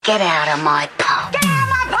Get out of my pub. Get out of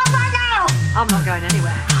my pub right now! I'm not going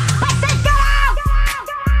anywhere. I said get out!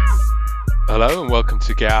 Get out! Hello and welcome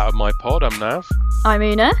to Get Out of My Pod. I'm Nav. I'm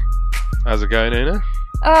Una. How's it going, Una?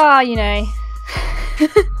 You know.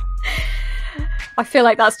 I feel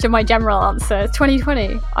like that's my general answer.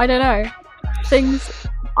 2020. I don't know.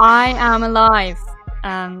 I am alive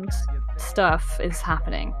and stuff is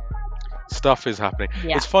happening. Stuff is happening.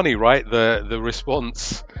 Yeah. It's funny, right? The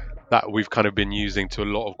response that we've kind of been using to a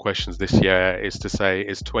lot of questions this year is to say,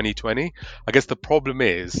 is 2020? I guess the problem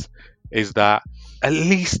is that at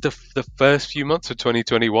least the first few months of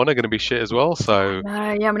 2021 are going to be shit as well. So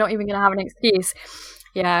Yeah, I'm not even going to have an excuse.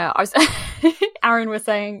 Yeah, I was. Aaron was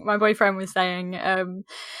saying, my boyfriend was saying,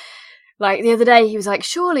 like the other day, he was like,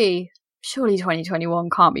 surely 2021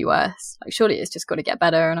 can't be worse. Like, surely it's just got to get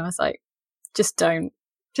better. And I was like, just don't.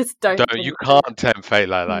 You can't tempt fate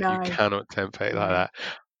like that. No. You cannot tempt fate like that.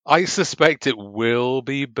 I suspect it will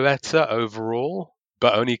be better overall,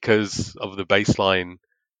 but only because of the baseline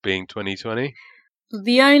being 2020.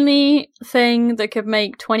 The only thing that could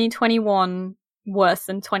make 2021 worse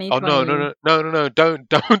than 2020. Oh no!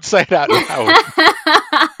 Don't say that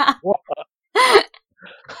loud. What?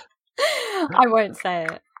 I won't say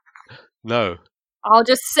it. No. I'll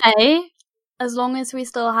just say, as long as we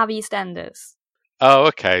still have EastEnders. Oh,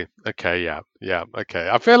 okay, yeah, okay.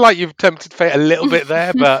 I feel like you've tempted fate a little bit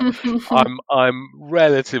there, but I'm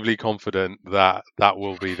relatively confident that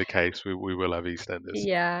will be the case. We will have EastEnders.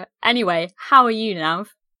 Yeah. Anyway, how are you,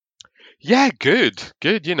 Nav? Yeah, good.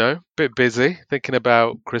 You know, bit busy thinking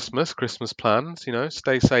about Christmas plans. You know,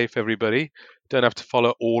 stay safe, everybody. Don't have to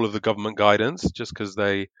follow all of the government guidance just because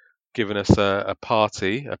they given us a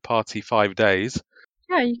party 5 days.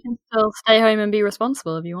 Yeah, you can still stay home and be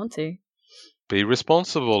responsible if you want to. Be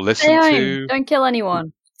responsible. Listen Stay home. to. Don't kill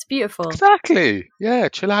anyone. It's beautiful. Exactly. Yeah,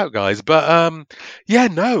 chill out, guys. But yeah,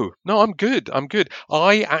 no, I'm good.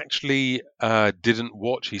 I actually didn't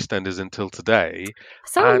watch EastEnders until today.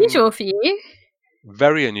 So unusual for you.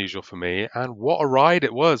 Very unusual for me. And what a ride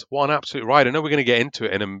it was! What an absolute ride! I know we're going to get into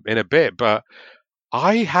it in a bit, but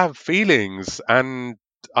I have feelings, and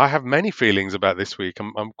I have many feelings about this week.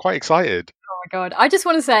 I'm quite excited. Oh my god! I just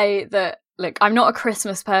want to say that. Look, I'm not a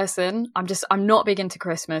Christmas person. I'm not big into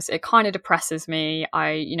Christmas. It kind of depresses me.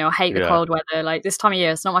 I hate the cold weather. Like this time of year,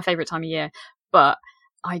 it's not my favorite time of year. But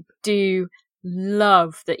I do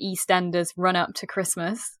love the EastEnders run up to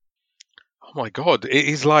Christmas. Oh my god, it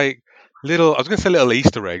is like I was going to say little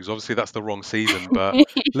Easter eggs. Obviously, that's the wrong season, but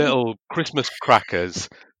little Christmas crackers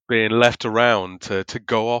being left around to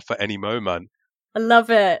go off at any moment. I love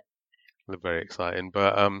it. They're very exciting.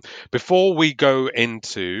 But before we go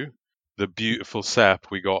into the beautiful setup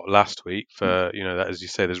we got last week for that, as you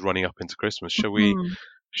said, is running up into Christmas. Shall we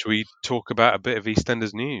talk about a bit of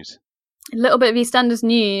EastEnders news? A little bit of EastEnders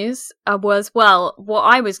news what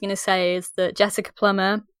I was going to say is that Jessica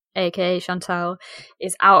Plummer, aka Chantal,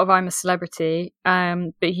 is out of I'm a Celebrity.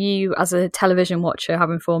 But you, as a television watcher,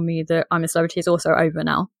 have informed me that I'm a Celebrity is also over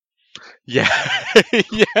now. Yeah,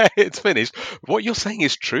 yeah, it's finished. What you're saying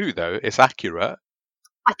is true, though. It's accurate.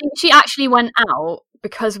 I think she actually went out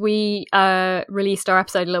because we released our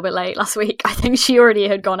episode a little bit late last week. I think she already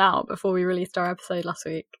had gone out before we released our episode last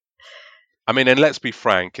week. I mean, and let's be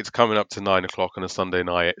frank, it's coming up to 9 o'clock on a Sunday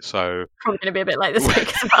night, so... Probably going to be a bit late this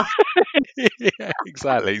week as well. Yeah,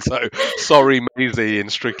 exactly. So, sorry, Maisie,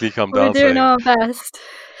 and Strictly Come Dancing. We're doing our best.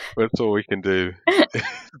 That's all we can do.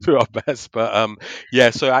 Do our best. But, yeah,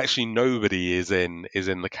 so actually nobody is in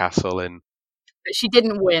the castle. And But she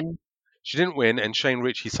didn't win. She didn't win, and Shane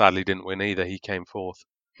Ritchie sadly didn't win either. He came fourth.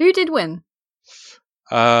 Who did win?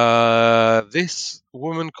 This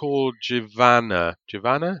woman called Giovanna,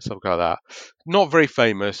 something like that. Not very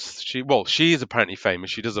famous. She is apparently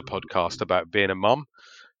famous. She does a podcast about being a mum.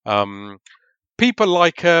 People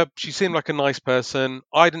like her. She seemed like a nice person.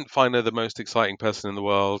 I didn't find her the most exciting person in the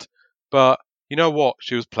world, but you know what?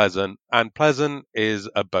 She was pleasant, and pleasant is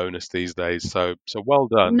a bonus these days. So well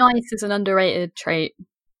done. Nice is an underrated trait.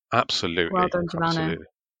 Absolutely. Well done, Giovanna. Absolutely.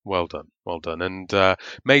 Well done. And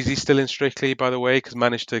Maisie's still in Strictly, by the way, because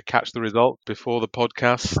managed to catch the result before the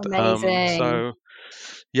podcast. Amazing. So,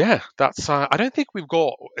 yeah, that's. I don't think we've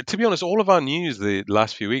got. To be honest, all of our news the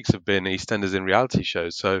last few weeks have been EastEnders in reality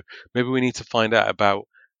shows. So maybe we need to find out about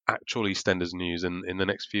actual EastEnders news in the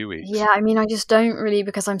next few weeks. Yeah, I mean, I just don't really,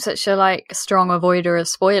 because I'm such a strong avoider of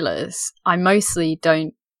spoilers. I mostly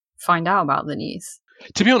don't find out about the news.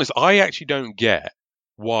 To be honest, I actually don't get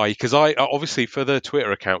why, because I obviously for the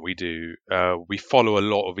Twitter account we do, we follow a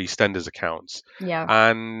lot of EastEnders accounts. Yeah.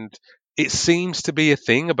 And it seems to be a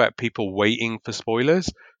thing about people waiting for spoilers.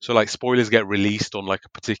 So like spoilers get released on like a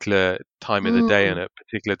particular time of the day and Mm. a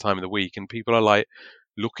particular time of the week, and people are like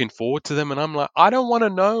looking forward to them, and I'm like, I don't want to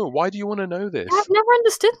know. Why do you want to know I've this? never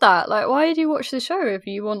understood that. Like, why do you watch the show if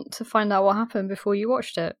you want to find out what happened before you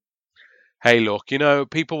watched it? Hey, look,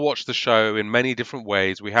 people watch the show in many different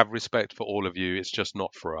ways. We have respect for all of you. It's just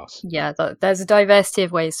not for us. Yeah, there's a diversity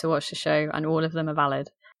of ways to watch the show, and all of them are valid.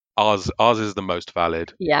 Ours is the most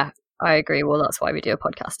valid. Yeah, I agree. Well, that's why we do a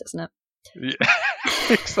podcast, isn't it? Yeah,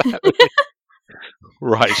 exactly.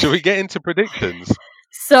 Right, shall we get into predictions?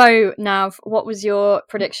 So, Nav, what was your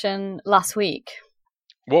prediction last week?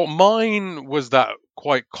 Well, mine was that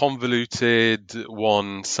quite convoluted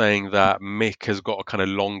one saying that Mick has got a kind of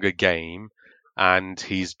longer game, and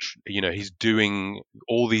he's doing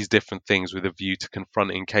all these different things with a view to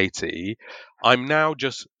confronting Katie. I'm now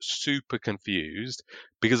just super confused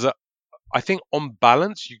because I think on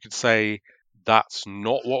balance you could say that's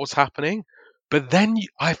not what was happening, but then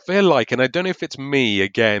I feel like, and I don't know if it's me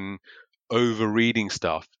again overreading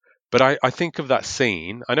stuff, but I think of that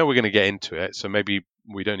scene. I know we're going to get into it, so maybe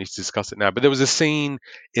we don't need to discuss it now. But there was a scene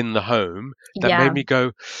in the home that made me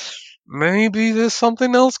go, maybe there's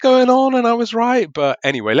something else going on, and I was right. But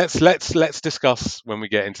anyway, let's discuss when we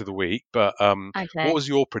get into the week. But Okay. What was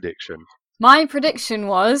your prediction? My prediction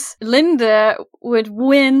was Linda would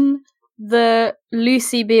win the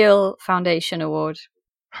Lucy Beale Foundation Award.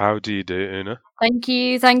 How do you do it, Una? Thank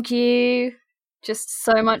you. Just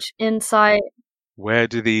so much insight. Where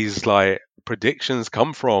do these predictions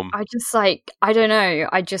come from? I don't know.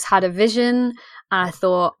 I just had a vision and I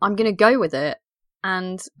thought I'm going to go with it,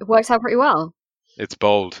 and it works out pretty well. It's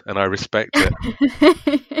bold and I respect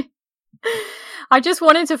it. I just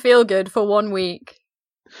wanted to feel good for 1 week.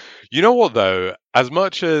 You know what though? As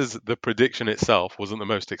much as the prediction itself wasn't the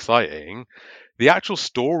most exciting, the actual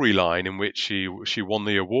storyline in which she won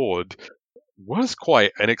the award was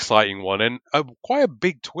quite an exciting one, and quite a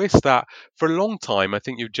big twist that for a long time I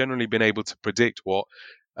think you've generally been able to predict what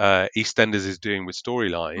EastEnders is doing with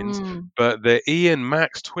storylines, but the Ian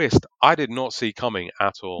Max twist I did not see coming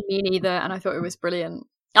at all. Me neither, and I thought it was brilliant.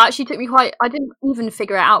 It actually took me I didn't even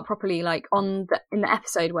figure it out properly, like in the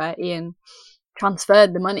episode where Ian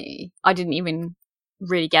transferred the money. I didn't even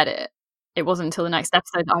really get it. It wasn't until the next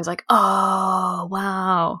episode that I was like, oh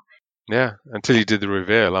wow. Yeah, until you did the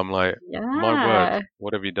reveal, I'm like, my word,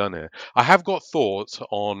 what have you done here? I have got thoughts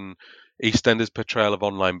on EastEnders' portrayal of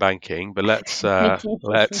online banking, but let's get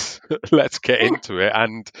into it.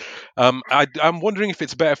 And I'm wondering if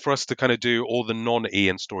it's better for us to kind of do all the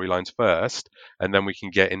non-Ian storylines first, and then we can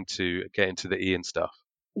get into the Ian stuff.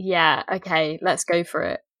 Yeah, okay, let's go for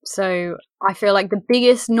it. So I feel like the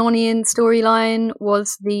biggest non-Ian storyline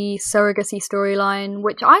was the surrogacy storyline,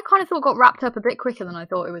 which I kind of thought got wrapped up a bit quicker than I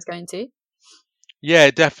thought it was going to. Yeah,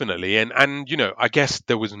 definitely. And I guess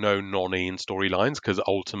there was no non-Ian storylines because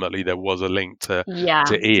ultimately there was a link to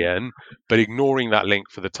Ian. But ignoring that link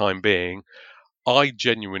for the time being, I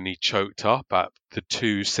genuinely choked up at the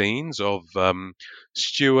two scenes of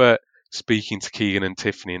Stuart speaking to Keegan and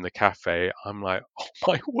Tiffany in the cafe. I'm like, oh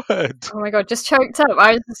my word. Oh my God, just choked up.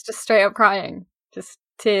 I was just straight up crying. Just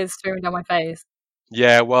tears streaming down my face.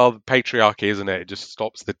 Yeah, well, patriarchy, isn't it? It just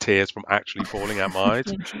stops the tears from actually falling out my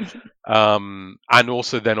eyes. And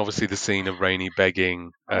also then obviously the scene of Rainey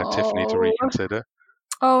begging Tiffany to reconsider.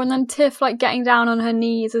 Oh, and then Tiff getting down on her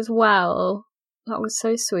knees as well. That was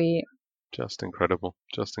so sweet. Just incredible.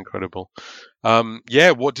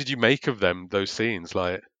 Yeah, what did you make of those scenes?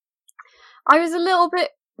 I was a little bit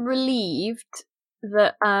relieved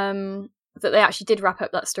that they actually did wrap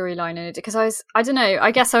up that storyline in it, because I don't know, I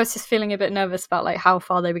guess I was just feeling a bit nervous about how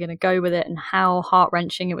far they were going to go with it and how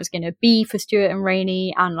heart-wrenching it was going to be for Stuart and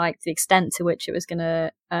Rainey, and the extent to which it was going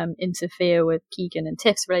to interfere with Keegan and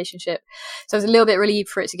Tiff's relationship. So I was a little bit relieved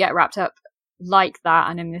for it to get wrapped up like that,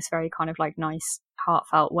 and in this very kind of nice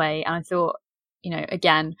heartfelt way. And I thought,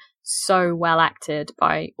 again, so well acted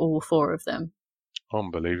by all four of them.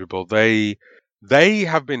 Unbelievable. They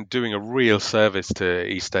have been doing a real service to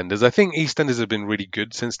EastEnders. I think EastEnders have been really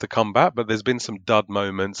good since the comeback, but there's been some dud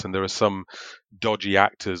moments and there are some dodgy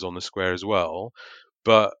actors on the square as well.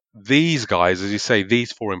 But these guys, as you say,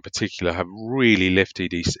 these four in particular, have really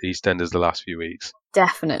lifted EastEnders the last few weeks.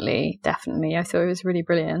 Definitely. I thought it was really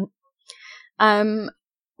brilliant. One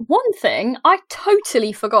thing, I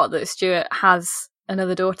totally forgot that Stuart has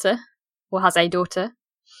another daughter, or has a daughter.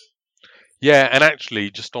 Yeah, and actually,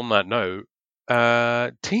 just on that note,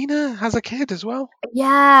 Tina has a kid as well.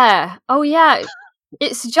 Yeah. Oh, yeah.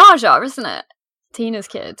 It's Jar Jar, isn't it? Tina's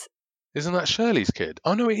kid. Isn't that Shirley's kid?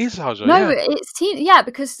 Oh no, it is Hajo. No, Yeah. it's Tina. Yeah,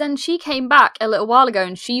 because then she came back a little while ago,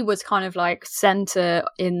 and she was kind of like center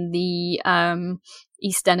in the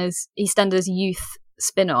EastEnders youth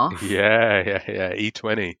spin-off. Yeah.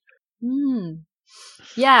 E20.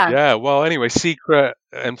 Yeah. Yeah. Well, anyway, secret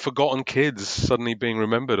and forgotten kids suddenly being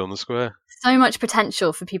remembered on the square. So much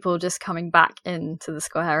potential for people just coming back into the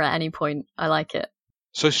square at any point. I like it.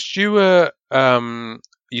 So Stuart,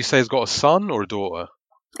 you say has got a son or a daughter?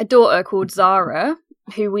 A daughter called Zara,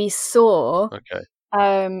 who we saw Okay.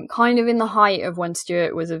 kind of in the height of when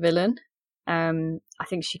Stuart was a villain. I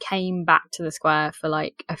think she came back to the square for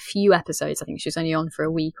like a few episodes. I think she was only on for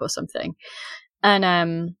a week or something,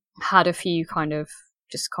 and had a few kind of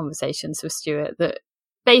just conversations with Stuart that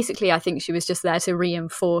basically I think she was just there to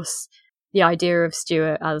reinforce the idea of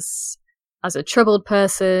Stuart as a troubled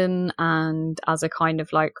person and as a kind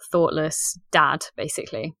of like thoughtless dad,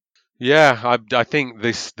 basically. Yeah, I think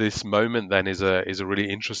this moment then is a really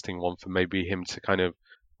interesting one for maybe him to kind of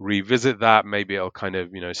revisit that. Maybe it'll kind of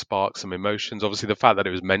spark some emotions. Obviously, the fact that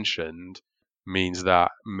it was mentioned means that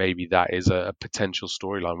maybe that is a potential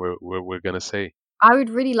storyline we're going to see. I would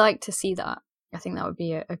really like to see that. I think that would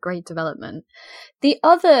be a great development. The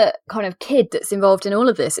other kind of kid that's involved in all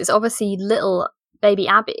of this is obviously little baby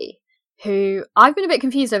Abby, who I've been a bit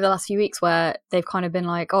confused over the last few weeks where they've kind of been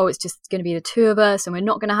like, oh, it's just going to be the two of us and we're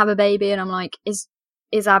not going to have a baby. And I'm like, is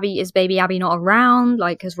baby Abby not around?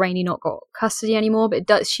 Like, has Rainey not got custody anymore? But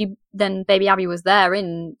then baby Abby was there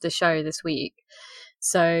in the show this week.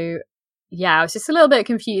 So yeah, I was just a little bit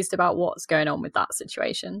confused about what's going on with that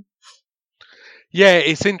situation. Yeah,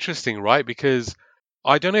 it's interesting, right? Because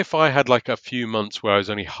I don't know if I had like a few months where I was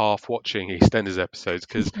only half watching EastEnders episodes,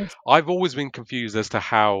 because I've always been confused as to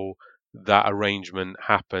how that arrangement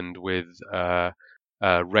happened with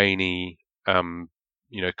Rainey,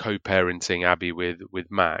 co-parenting Abby with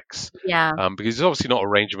Max. Yeah. Because it's obviously not an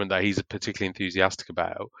arrangement that he's particularly enthusiastic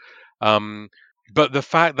about. But the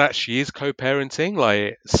fact that she is co-parenting,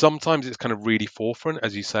 like sometimes it's kind of really forefront,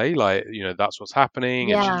 as you say, like, that's what's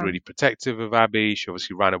happening. And she's really protective of Abby. She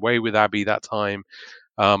obviously ran away with Abby that time.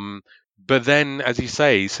 But then, as you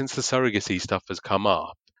say, since the surrogacy stuff has come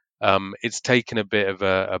up, it's taken a bit of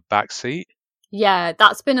a backseat. Yeah,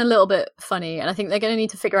 that's been a little bit funny. And I think they're going to need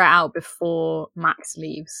to figure it out before Max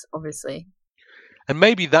leaves, obviously. And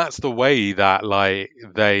maybe that's the way that, like,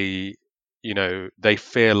 they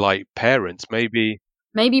feel like parents. Maybe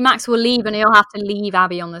Max will leave and he'll have to leave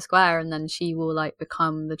Abby on the square, and then she will like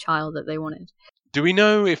become the child that they wanted. Do we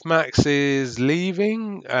know if Max is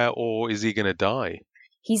leaving or is he going to die?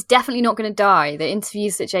 He's definitely not going to die. The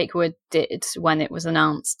interviews that Jake Wood did when it was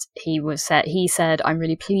announced, he said, I'm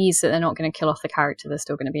really pleased that they're not going to kill off the character. There's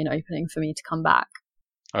still going to be an opening for me to come back.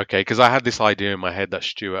 Okay, because I had this idea in my head that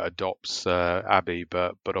Stuart adopts Abby,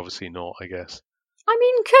 but obviously not, I guess. I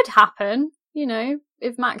mean, could happen,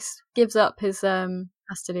 if Max gives up his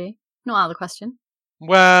custody. Not out of the question.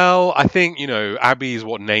 Well, I think, Abby is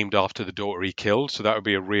named after the daughter he killed, so that would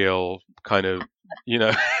be a real kind of,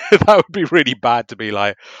 that would be really bad to be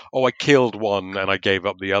like, oh, I killed one and I gave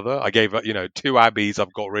up the other. I gave up, two Abbys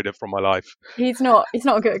I've got rid of from my life. He's not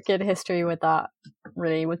a good history with that,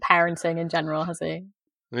 really, with parenting in general, has he?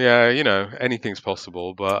 Yeah, anything's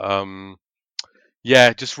possible, but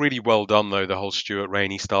yeah, just really well done though, the whole Stuart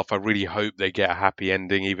Rainey stuff. I really hope they get a happy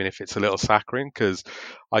ending, even if it's a little saccharine, because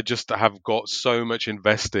I just have got so much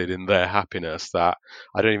invested in their happiness that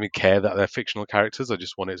I don't even care that they're fictional characters. I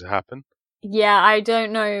just want it to happen. Yeah, I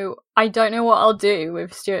don't know what I'll do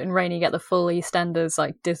if Stuart and Rainey get the full EastEnders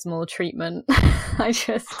like dismal treatment. I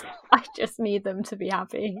just need them to be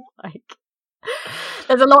happy. Like,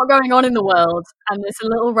 there's a lot going on in the world, and there's a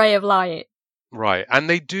little ray of light. Right, and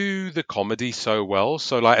they do the comedy so well.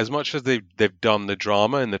 So, like, as much as they've done the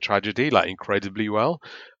drama and the tragedy like incredibly well,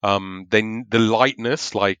 then the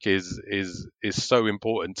lightness like is so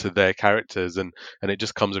important to their characters, and it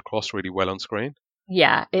just comes across really well on screen.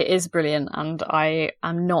 Yeah, it is brilliant, and I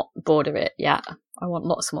am not bored of it yet. I want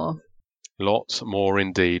lots more. Lots more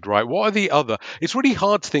indeed. Right, what are the other? It's really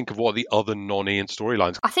hard to think of what are the other non-Ian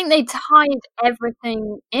storylines. I think they tied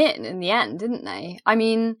everything in the end, didn't they? I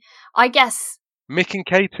mean, I guess Mick and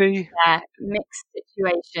Katie? Yeah, Mick's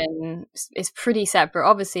situation is pretty separate,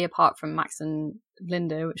 obviously, apart from Max and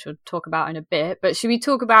Linda, which we'll talk about in a bit. But should we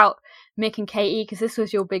talk about Mick and Katie? Because this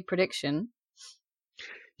was your big prediction.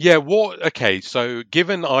 Yeah, okay, so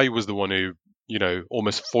given I was the one who,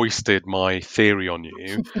 almost foisted my theory on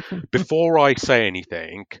you, before I say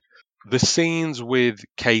anything, the scenes with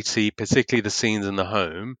Katie, particularly the scenes in the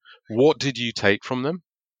home, what did you take from them?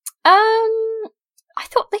 I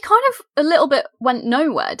thought they kind of a little bit went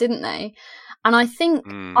nowhere, didn't they? And I think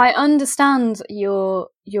I understand your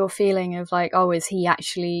feeling of like, oh, is he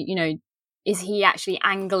actually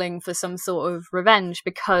angling for some sort of revenge?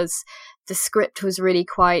 Because the script was really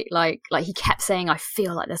quite like he kept saying, I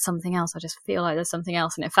feel like there's something else. I just feel like there's something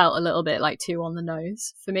else. And it felt a little bit like too on the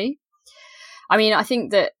nose for me. I mean, I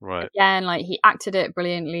think that, again, like he acted it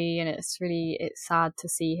brilliantly, and it's sad to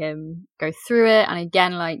see him go through it. And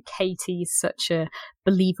again, like Katie's such a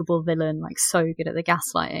believable villain, like so good at the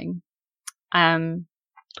gaslighting.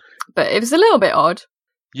 But it was a little bit odd.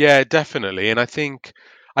 Yeah, definitely. And I think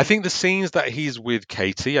the scenes that he's with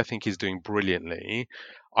Katie, I think he's doing brilliantly.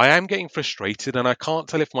 I am getting frustrated, and I can't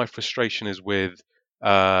tell if my frustration is with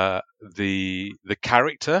the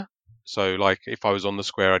character. So, like, if I was on the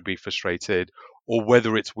square, I'd be frustrated, or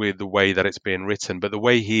whether it's with the way that it's being written. But the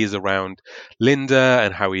way he is around Linda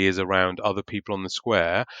and how he is around other people on the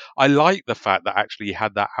square, I like the fact that actually he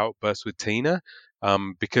had that outburst with Tina,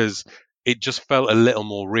 because it just felt a little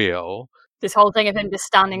more real. This whole thing of him just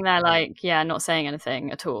standing there, like, not saying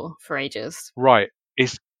anything at all for ages. Right.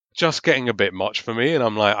 It's just getting a bit much for me, and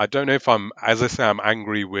I'm like, I don't know if I'm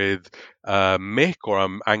angry with Mick, or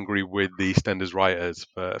I'm angry with the EastEnders writers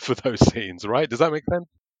for those scenes, right? Does that make sense?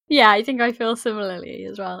 Yeah, I think I feel similarly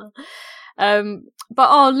as well.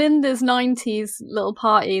 But Linda's 90s little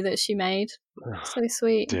party that she made, so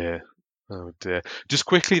sweet. Oh dear. Just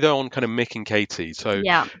quickly though, on kind of Mick and Katie. So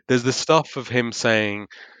there's the stuff of him saying,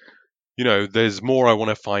 there's more I want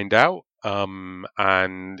to find out.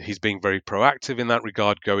 And he's being very proactive in that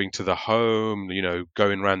regard, going to the home,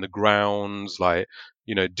 going around the grounds, like,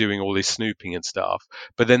 doing all this snooping and stuff.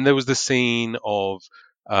 But then there was the scene of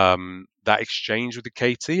that exchange with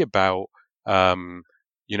Katie about, an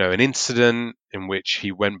incident in which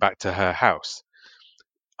he went back to her house.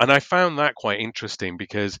 And I found that quite interesting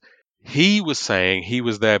because he was saying he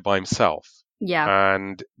was there by himself. Yeah.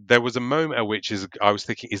 And there was a moment at which I was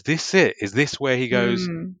thinking, is this it? Is this where he goes,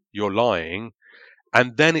 you're lying?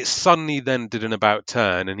 And then it suddenly then did an about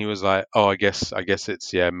turn, and he was like, oh, I guess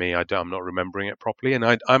it's me. I'm not remembering it properly. And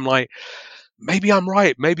I'm like, maybe I'm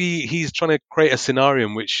right. Maybe he's trying to create a scenario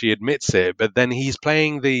in which she admits it, but then he's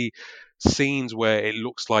playing the scenes where it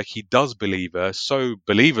looks like he does believe her so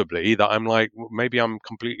believably that I'm like, maybe I'm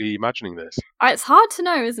completely imagining this. It's hard to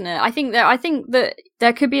know, isn't it? I think that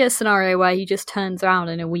there could be a scenario where he just turns around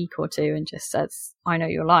in a week or two and just says, I know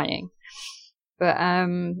you're lying. But I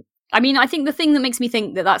mean, I think the thing that makes me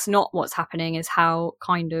think that that's not what's happening is how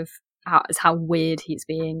weird he's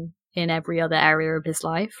being in every other area of his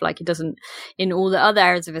life. Like, he doesn't, in all the other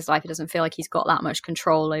areas of his life, he doesn't feel like he's got that much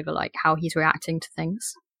control over like how he's reacting to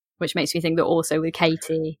things. Which makes me think that also with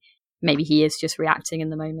Katie, maybe he is just reacting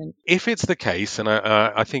in the moment. If it's the case, and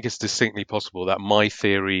I think it's distinctly possible that my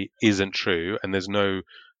theory isn't true and there's no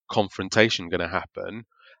confrontation going to happen,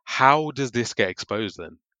 how does this get exposed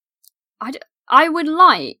then? I would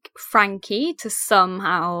like Frankie to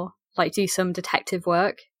somehow like do some detective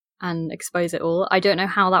work and expose it all. I don't know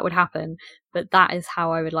how that would happen, but that is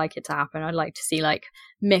how I would like it to happen. I'd like to see like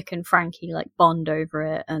Mick and Frankie like bond over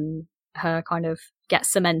it and her kind of get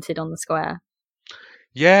cemented on the square.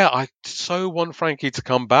 Yeah, I so want Frankie to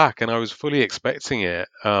come back, and I was fully expecting it,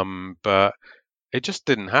 but it just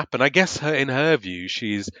didn't happen. I guess in her view,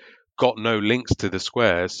 she's got no links to the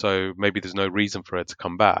square, so maybe there's no reason for her to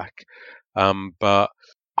come back. But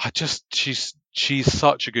she's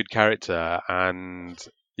such a good character, and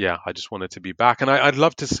yeah, I just want her to be back, and I'd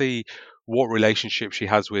love to see what relationship she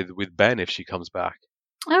has with Ben if she comes back.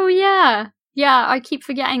 Oh yeah. Yeah, I keep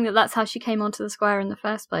forgetting that that's how she came onto the square in the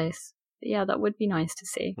first place. But yeah, that would be nice to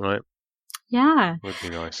see. Right. Yeah. Would be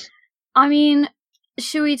nice. I mean,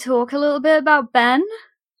 should we talk a little bit about Ben?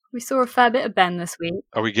 We saw a fair bit of Ben this week.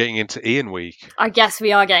 Are we getting into Ian week? I guess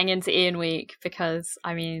we are getting into Ian week because,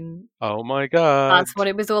 I mean... Oh my God. That's what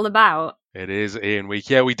it was all about. It is Ian week.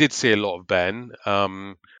 Yeah, we did see a lot of Ben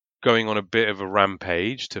going on a bit of a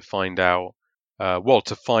rampage to find out,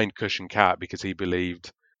 to find Cush and Cat because he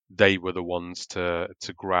believed they were the ones to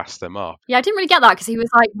grass them up. Yeah, I didn't really get that because he was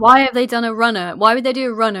like, why have they done a runner? Why would they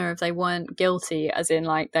do a runner if they weren't guilty, as in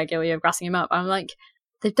like they're guilty of grassing him up? I'm like,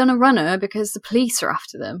 they've done a runner because the police are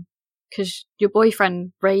after them because your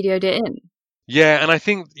boyfriend radioed it in. Yeah, and I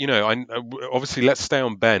think, obviously let's stay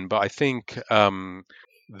on Ben, but I think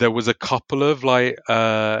there was a couple of like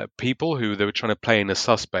people who they were trying to play in as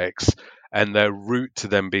suspects, and their route to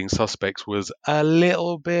them being suspects was a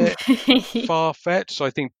little bit far-fetched. So I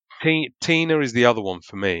think Tina is the other one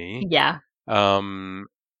for me. Yeah. And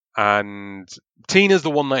Tina's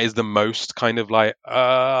the one that is the most kind of like,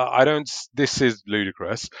 this is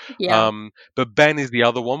ludicrous. Yeah. But Ben is the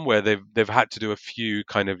other one where they've had to do a few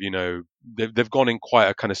kind of, they've gone in quite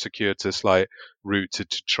a kind of circuitous like route to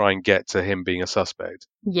try and get to him being a suspect.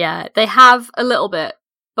 Yeah, they have a little bit,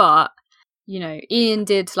 but Ian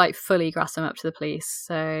did like fully grass him up to the police,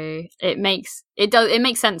 so it makes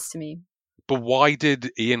sense to me. But why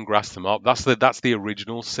did Ian grass them up? That's the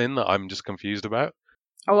original sin that I'm just confused about.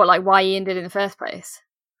 Or what, like why Ian did it in the first place?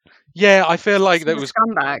 Yeah, I feel like that was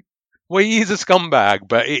scumbag. Well, he is a scumbag,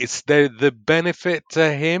 but it's the benefit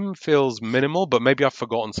to him feels minimal. But maybe I've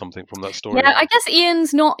forgotten something from that story. Yeah, I guess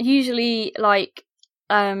Ian's not usually like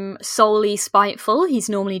solely spiteful. He's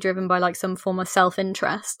normally driven by like some form of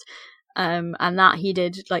self-interest, and that he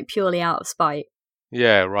did like purely out of spite.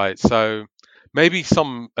 Yeah, right. So maybe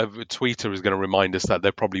some of a tweeter is going to remind us that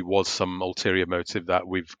there probably was some ulterior motive that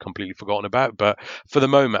we've completely forgotten about. But for the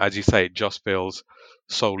moment, as you say, it just feels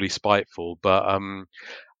solely spiteful. But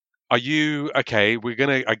are you okay? We're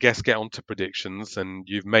gonna, I guess, get on to predictions, and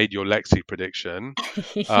you've made your Lexi prediction.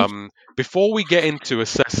 Before we get into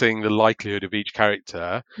assessing the likelihood of each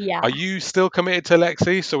character, Yeah. Are you still committed to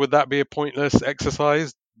Lexi? So would that be a pointless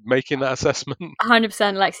exercise making that assessment? 100%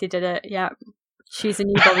 Lexi did it. Yeah, she's a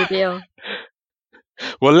new Bobby Beale.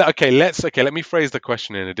 Well, let me phrase the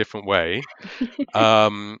question in a different way.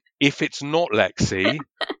 If it's not Lexi,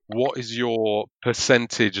 what is your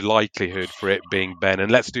percentage likelihood for it being Ben?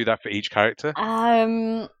 And let's do that for each character.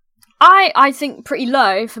 I think pretty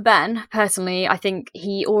low for Ben, personally. I think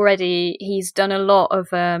he's done a lot of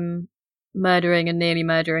murdering and nearly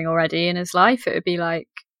murdering already in his life. It would be like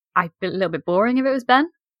a little bit boring if it was Ben.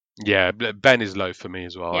 Yeah, Ben is low for me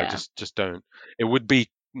as well. Yeah. I just don't. It wouldn't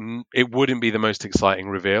be the most exciting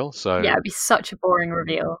reveal. So yeah, it'd be such a boring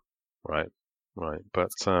reveal. Right. But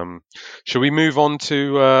shall we move on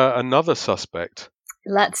to another suspect?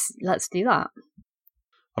 Let's do that.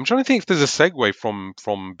 I'm trying to think if there's a segue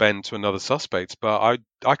from Ben to another suspect, but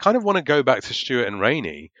I kind of want to go back to Stuart and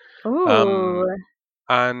Rainey. Ooh.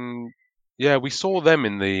 And yeah, we saw them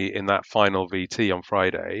in that final VT on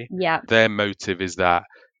Friday. Yeah. Their motive is that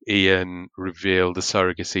Ian revealed the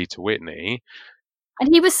surrogacy to Whitney. And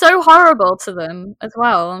he was so horrible to them as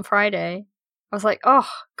well on Friday. I was like, oh,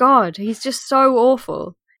 God, he's just so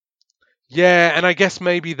awful. Yeah, and I guess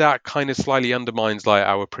maybe that kind of slightly undermines like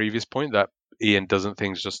our previous point that Ian doesn't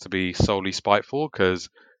things just to be solely spiteful, because,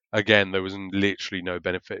 again, there was literally no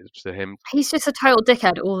benefit to him. He's just a total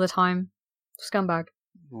dickhead all the time. Scumbag.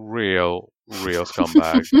 Real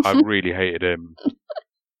scumbag. I really hated him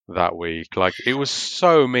that week. Like, it was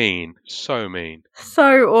so mean. So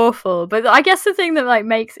awful. But I guess the thing that like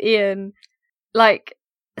makes Ian like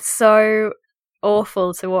so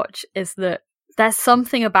awful to watch is that there's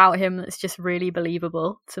something about him that's just really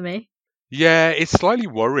believable to me. Yeah, it's slightly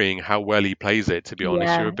worrying how well he plays it, to be honest.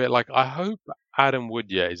 Yeah. You're a bit like, I hope Adam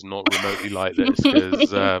Woodyatt is not remotely like this,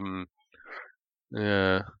 because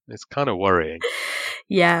yeah, it's kind of worrying.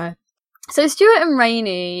 Yeah. So Stuart and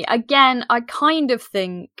Rainey, again, I kind of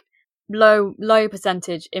think low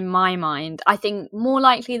percentage in my mind. I think more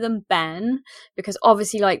likely than Ben, because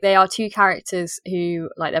obviously like they are two characters who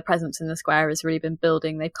like their presence in the square has really been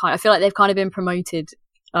building. I feel like they've kind of been promoted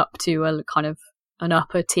up to a kind of an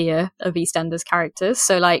upper tier of EastEnders characters.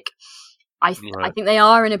 So like I think they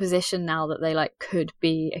are in a position now that they like could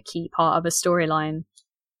be a key part of a storyline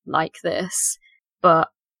like this. But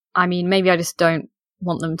I mean, maybe I just don't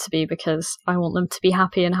want them to be, because I want them to be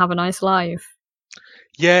happy and have a nice life.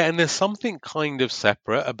 Yeah, and there's something kind of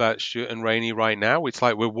separate about Stuart and Rainey right now. It's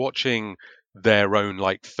like we're watching their own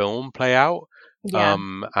like film play out. Yeah.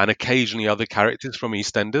 And occasionally other characters from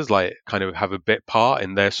EastEnders like kind of have a bit part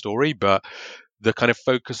in their story, but the kind of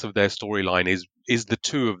focus of their storyline is the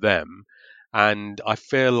two of them. And I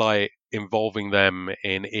feel like involving them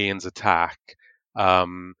in Ian's attack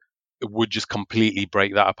would just completely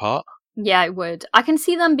break that apart. Yeah, it would. I can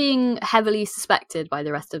see them being heavily suspected by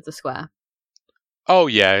the rest of the square. Oh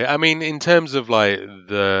yeah, I mean, in terms of like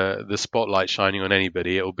the spotlight shining on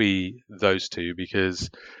anybody, it'll be those two, because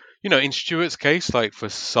in Stuart's case, like for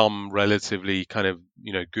some relatively kind of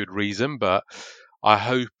good reason, but I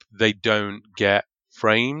hope they don't get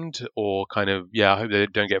framed, or kind of I hope they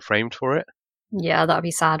don't get framed for it. Yeah, that'd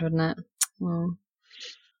be sad, wouldn't it? Mm.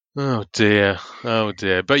 Oh dear.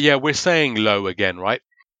 But yeah, we're saying low again, right?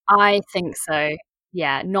 I think so.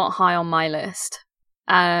 Yeah, not high on my list.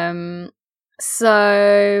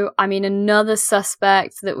 So, I mean, another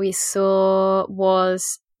suspect that we saw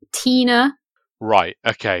was Tina. Right,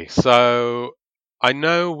 okay. So, I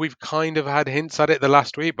know we've kind of had hints at it the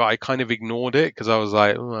last week, but I kind of ignored it because I was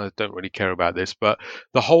like, I don't really care about this. But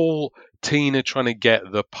the whole Tina trying to get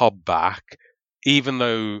the pub back, even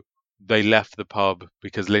though they left the pub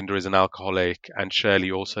because Linda is an alcoholic and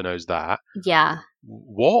Shirley also knows that. Yeah.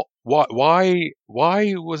 What Why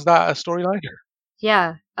was that a storyline?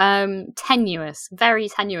 Yeah, tenuous, very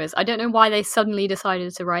tenuous. I don't know why they suddenly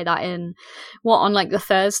decided to write that in, on like the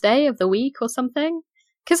Thursday of the week or something.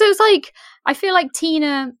 Because it was like, I feel like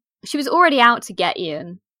Tina, she was already out to get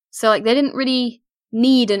Ian, so like they didn't really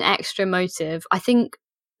need an extra motive. I think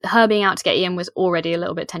her being out to get Ian was already a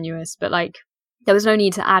little bit tenuous, but like there was no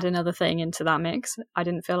need to add another thing into that mix. I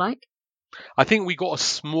didn't feel like. I think we got a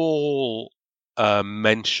small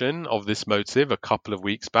mention of this motive a couple of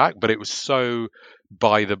weeks back, but it was so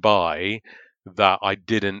by the by that I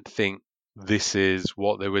didn't think this is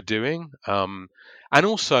what they were doing. And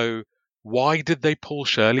also, why did they pull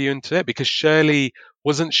Shirley into it? Because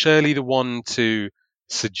wasn't Shirley the one to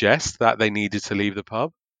suggest that they needed to leave the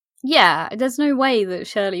pub? Yeah, there's no way that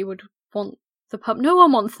Shirley would want the pub. No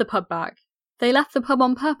one wants the pub back. They left the pub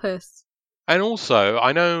on purpose. And also,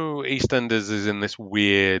 I know EastEnders is in this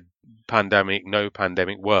weird no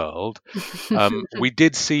pandemic world. I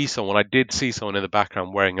did see someone in the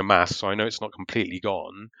background wearing a mask, so I know it's not completely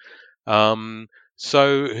gone.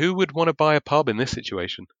 So who would want to buy a pub in this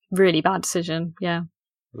situation? Really bad decision, yeah.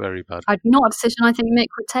 Very bad. Not a decision I think Mick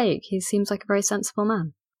would take. He seems like a very sensible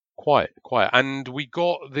man. Quite. And we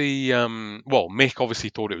got the Mick obviously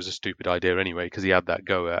thought it was a stupid idea anyway because he had that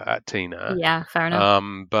go at Tina. Yeah, fair enough.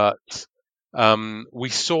 But we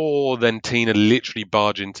saw then Tina literally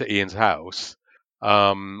barge into Ian's house,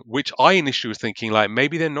 which I initially was thinking like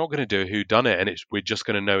maybe they're not going to do a whodunit and we're just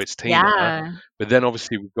going to know it's Tina. Yeah. But then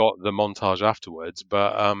obviously we've got the montage afterwards.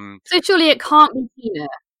 But so surely it can't be Tina.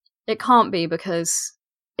 It can't be because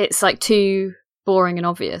it's like too boring and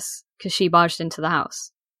obvious because she barged into the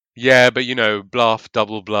house. Yeah, but bluff,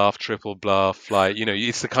 double bluff, triple bluff, like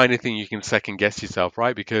it's the kind of thing you can second guess yourself,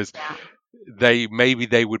 right? Because they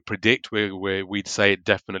would predict we'd say it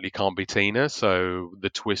definitely can't be Tina, so the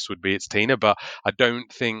twist would be it's Tina, but I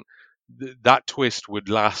don't think that twist would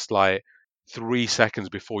last like 3 seconds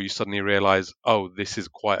before you suddenly realize, oh, this is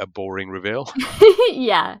quite a boring reveal.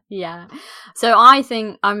 yeah so I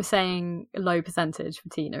think I'm saying low percentage for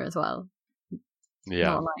Tina as well.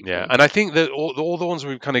 Yeah. And I think that all the ones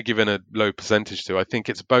we've kind of given a low percentage to, I think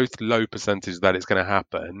it's both low percentage that it's going to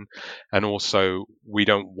happen, and also we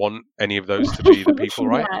don't want any of those to be the people,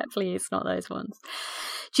 right? Yeah, please, not those ones.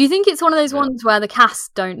 Do you think it's one of those ones where the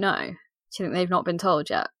cast don't know? Do you think they've not been told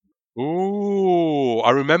yet? Ooh,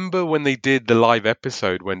 I remember when they did the live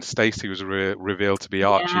episode when Stacey was revealed to be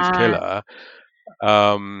Archie's killer.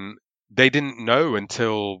 They didn't know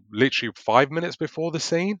until literally 5 minutes before the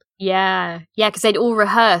scene. Yeah, because they'd all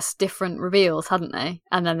rehearsed different reveals, hadn't they?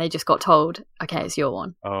 And then they just got told, okay, it's your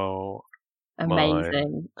one. Oh,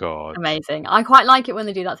 amazing. My God. Amazing. I quite like it when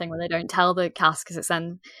they do that thing where they don't tell the cast, because it's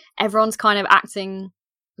then everyone's kind of acting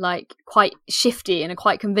like quite shifty in a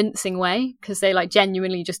quite convincing way, because they like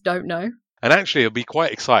genuinely just don't know. And actually, it'll be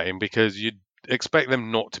quite exciting because you'd expect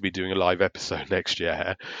them not to be doing a live episode next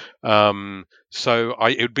year. So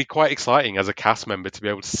it would be quite exciting as a cast member to be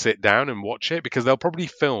able to sit down and watch it, because they'll probably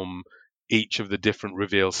film each of the different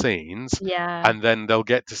reveal scenes, and then they'll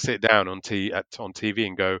get to sit down on TV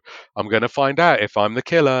and go, I'm going to find out if I'm the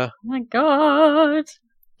killer. Oh my God.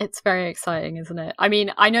 It's very exciting, isn't it? I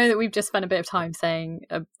mean, I know that we've just spent a bit of time saying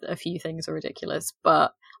a few things are ridiculous,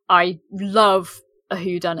 but I love a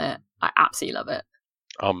whodunit. I absolutely love it.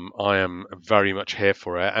 I am very much here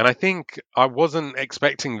for it, and I think I wasn't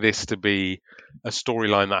expecting this to be a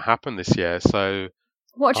storyline that happened this year, so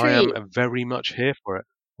what a treat. I am very much here for it.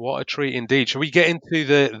 What a treat indeed. Shall we get into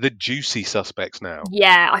the juicy suspects now?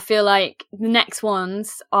 Yeah, I feel like the next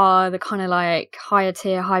ones are the kind of like higher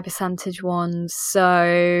tier, high percentage ones.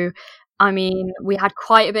 So, I mean, we had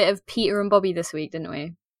quite a bit of Peter and Bobby this week, didn't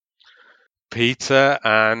we? Peter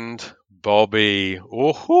and Bobby.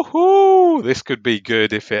 Oh, this could be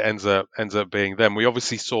good if it ends up being them. We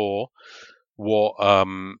obviously saw what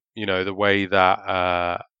the way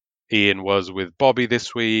that Ian was with Bobby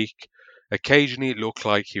this week. Occasionally it looked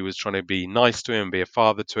like he was trying to be nice to him, be a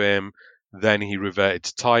father to him. Then he reverted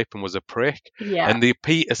to type and was a prick. Yeah. And the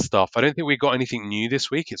Peter stuff, I don't think we got anything new this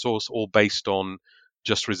week. It's all based on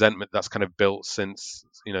just resentment that's kind of built since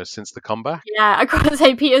the comeback. Yeah, I gotta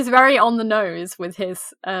say Peter's very on the nose with his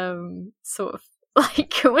sort of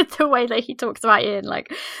like with the way that he talks about Ian. Like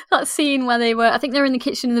that scene where I think they were in the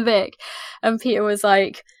kitchen in the Vic, and Peter was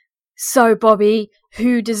like, "So Bobby,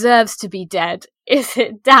 who deserves to be dead? Is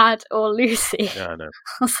it Dad or Lucy?" Yeah, I know.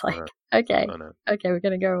 I was like, okay, we're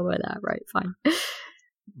gonna go all the way there, right? Fine.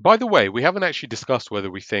 By the way, we haven't actually discussed whether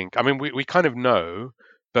we think. I mean, we kind of know,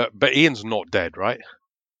 but Ian's not dead, right?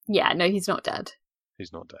 Yeah, no, he's not dead.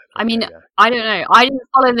 He's not dead. Okay, I mean, yeah. I don't know. I didn't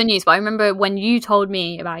follow the news, but I remember when you told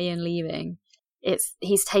me about Ian leaving,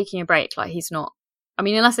 he's taking a break. Like, he's not. I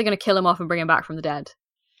mean, unless they're going to kill him off and bring him back from the dead.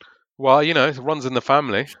 Well, it runs in the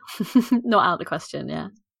family. Not out of the question, yeah.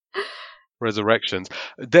 Resurrections.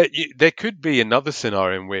 There could be another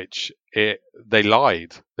scenario in which they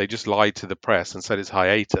lied. They just lied to the press and said it's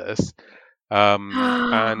hiatus.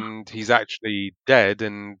 And he's actually dead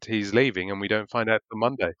and he's leaving and we don't find out till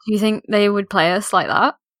Monday. Do you think they would play us like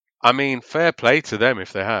that? I mean, fair play to them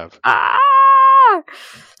if they have.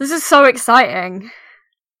 This is so exciting.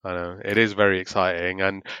 I know, it is very exciting.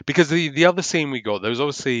 And because the other scene we got, there was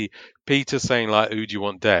obviously Peter saying, like, who do you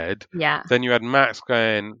want dead? Yeah. Then you had Max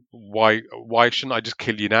going, why shouldn't I just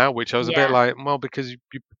kill you now? Which I was a bit like, well, because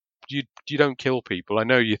you don't kill people. I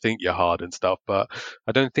know you think you're hard and stuff, but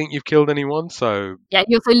I don't think you've killed anyone. So yeah,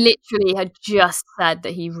 he also literally had just said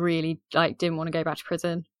that he really didn't want to go back to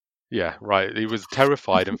prison. Yeah, right. He was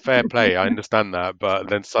terrified, and fair play. I understand that, but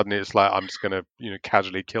then suddenly it's like I'm just gonna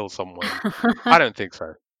casually kill someone. I don't think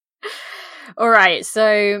so. All right,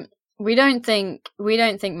 so we don't think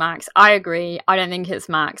Max. I agree. I don't think it's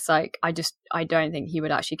Max. Like, I don't think he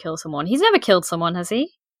would actually kill someone. He's never killed someone, has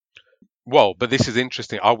he? Well, but this is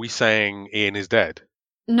interesting. Are we saying Ian is dead?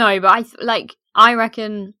 No, but I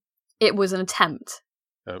reckon it was an attempt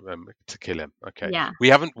to kill him. Okay. Yeah. We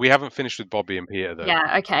haven't finished with Bobby and Peter though.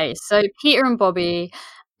 Yeah. Okay. So Peter and Bobby,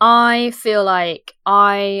 I feel like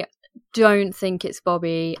I don't think it's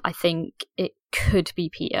Bobby. I think it could be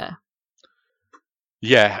Peter.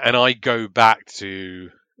 Yeah, and I go back to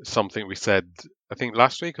something we said, I think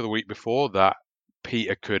last week or the week before, that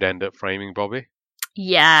Peter could end up framing Bobby.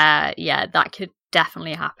 Yeah, that could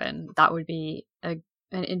definitely happen. That would be an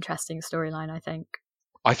interesting storyline, I think.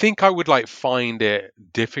 I think I would find it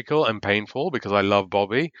difficult and painful because I love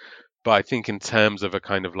Bobby, but I think in terms of a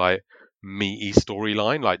kind of meaty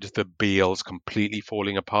storyline, just the Beals completely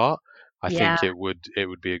falling apart, I think it would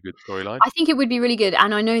be a good storyline. I think it would be really good,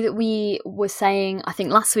 and I know that we were saying, I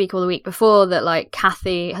think last week or the week before, that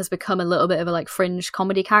Kathy has become a little bit of a fringe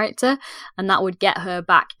comedy character, and that would get her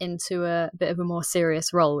back into a bit of a more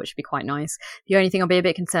serious role, which would be quite nice. The only thing I'll be a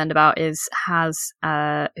bit concerned about is has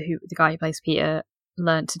the guy who plays Peter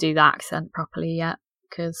learned to do the accent properly yet?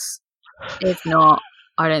 Because if not,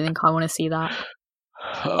 I don't think I want to see that.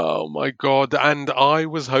 Oh my god. And I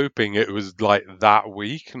was hoping it was that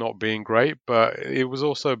week not being great, but it was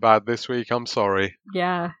also bad this week. I'm sorry.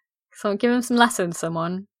 Yeah. So give him some lessons,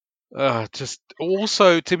 someone. Just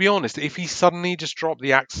also, to be honest, if he suddenly just dropped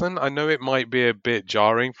the accent, I know it might be a bit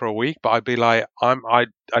jarring for a week, but I'd be like, I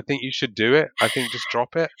think you should do it. I think just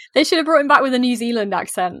drop it. They should have brought him back with a New Zealand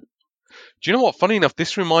accent. Do you know what? Funny enough,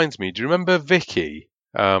 this reminds me. Do you remember Vicky?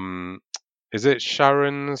 Is it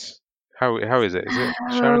Sharon's? How is it? Is it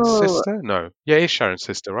Sharon's sister? No. Yeah, it's Sharon's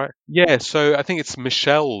sister, right? Yeah. So I think it's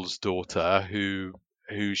Michelle's daughter who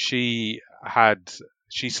she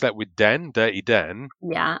slept with Dirty Den.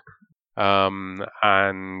 Yeah. And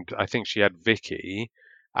I think she had Vicky.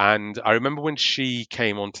 And I remember when she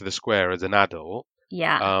came onto the square as an adult.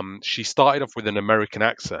 Yeah. She started off with an American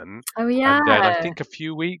accent. Oh yeah. And then I think a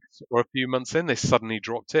few weeks or a few months in, they suddenly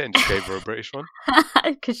dropped it and just gave her a British one.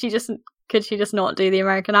 Could she just not do the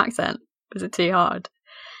American accent? Was it too hard?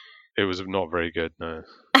 It was not very good, no.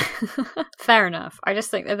 Fair enough. I just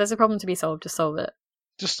think if there's a problem to be solved, just solve it.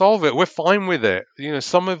 Just solve it. We're fine with it.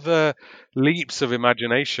 Some of the leaps of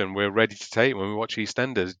imagination we're ready to take when we watch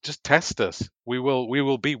EastEnders. Just test us. We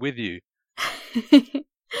will be with you.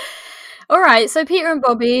 All right, so Peter and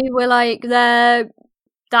Bobby, we're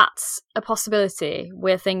that's a possibility.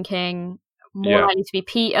 We're thinking more likely to be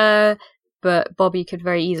Peter, but Bobby could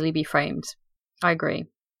very easily be framed. I agree.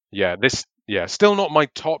 Yeah, still not my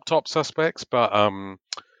top suspects, but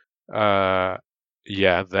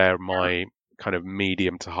they're my kind of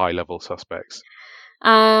medium to high level suspects.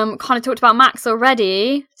 Kind of talked about Max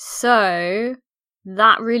already, so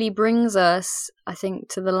that really brings us, I think,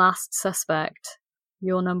 to the last suspect.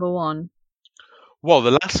 Your number one. Well,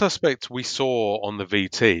 the last suspect we saw on the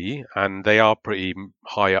VT, and they are pretty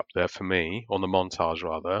high up there for me, on the montage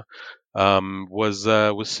rather, was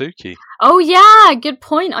Suki. Oh yeah, good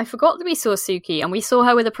point. I forgot that we saw Suki, and we saw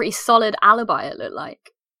her with a pretty solid alibi, it looked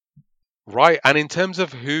like. Right, and in terms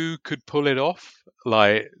of who could pull it off,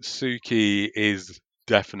 Suki is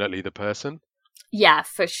definitely the person. Yeah,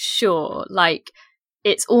 for sure.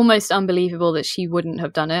 It's almost unbelievable that she wouldn't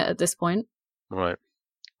have done it at this point. Right.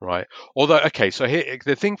 Although, okay, so here,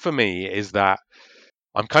 the thing for me is that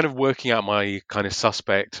I'm kind of working out my kind of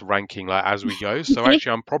suspect ranking as we go. So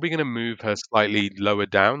actually, I'm probably going to move her slightly lower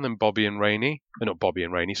down than Bobby and Rainey. Not Bobby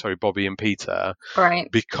and Rainey, sorry, Bobby and Peter. Right.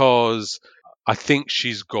 Because I think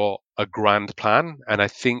she's got a grand plan, and I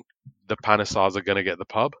think the Panesars are going to get the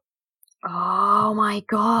pub. Oh my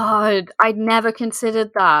god, I'd never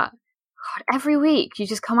considered that. God, every week you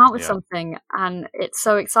just come out with something and it's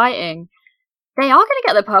so exciting. They are going to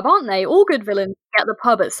get the pub, aren't they? All good villains get the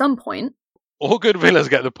pub at some point. All good villains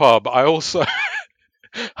get the pub. I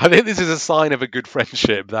think this is a sign of a good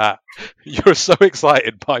friendship that you're so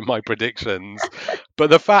excited by my predictions.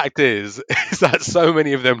 But the fact is that so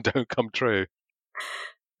many of them don't come true.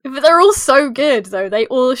 But they're all so good, though. They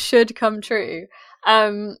all should come true.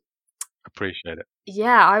 Appreciate it.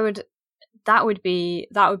 Yeah, that would be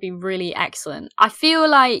really excellent. I feel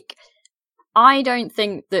like I don't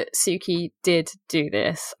think that Suki did do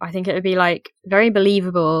this. I think it would be like very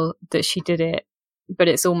believable that she did it, but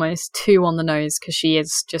it's almost too on the nose because she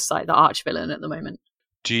is just like the arch villain at the moment.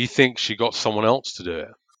 Do you think she got someone else to do it?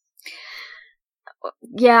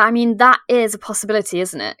 Yeah, I mean, that is a possibility,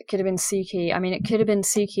 isn't it? It could have been Suki. I mean, it could have been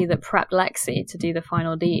Suki that prepped Lexi to do the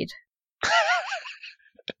final deed.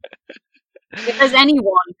 If there's anyone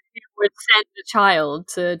who would send a child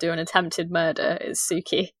to do an attempted murder, it's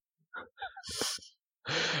Suki.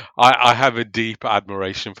 I have a deep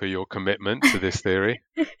admiration for your commitment to this theory.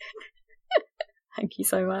 Thank you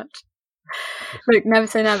so much. Look, never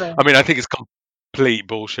say never. I mean, I think it's complete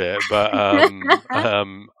bullshit, but I'm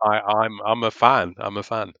a fan. I'm a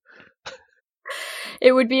fan.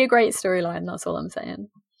 It would be a great storyline. That's all I'm saying.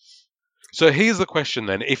 So here's the question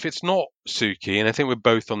then. If it's not Suki, and I think we're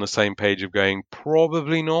both on the same page of going,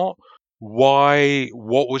 probably not,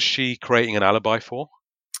 what was she creating an alibi for?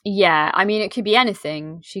 Yeah, I mean, it could be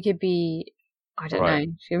anything. She could be, I don't know,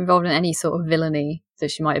 she involved in any sort of villainy that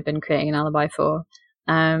she might have been creating an alibi for.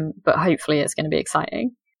 But hopefully it's going to be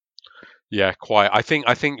exciting. Yeah, quite. I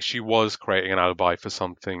think she was creating an alibi for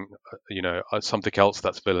something, something else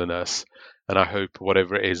that's villainous. And I hope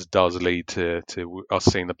whatever it is does lead to us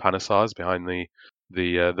seeing the Panissars behind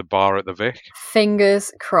the bar at the Vic.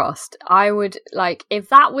 Fingers crossed. I would like, if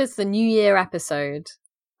that was the New Year episode,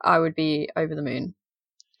 I would be over the moon.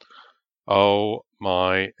 Oh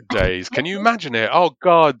my days! Can you imagine it? Oh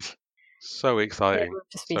God, so exciting! It would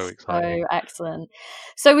just be so excellent.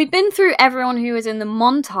 So we've been through everyone who was in the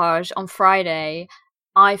montage on Friday.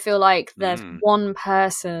 I feel like there's one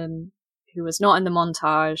person who was not in the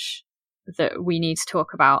montage that we need to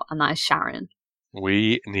talk about, and that is Sharon.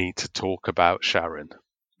 We need to talk about Sharon.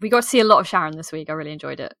 We got to see a lot of Sharon this week. I really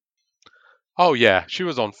enjoyed it. Oh yeah, she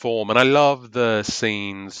was on form, and I love the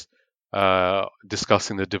scenes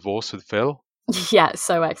discussing the divorce with Phil. Yeah,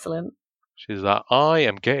 so excellent. She's like, I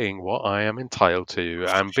am getting what I am entitled to,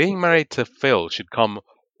 and being married to Phil should come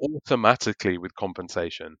automatically with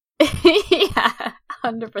compensation. Yeah,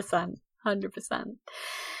 100%.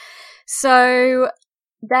 So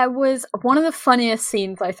there was one of the funniest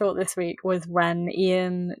scenes I thought this week was when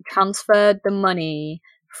Ian transferred the money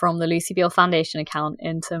from the Lucy Beale Foundation account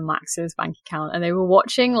into Max's bank account, and they were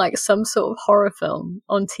watching like some sort of horror film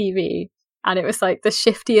on TV, and it was like the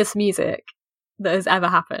shiftiest music that has ever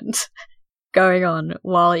happened going on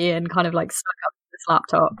while Ian kind of like stuck up his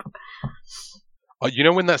laptop. You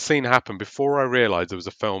know, when that scene happened, before I realised there was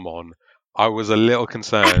a film on, I was a little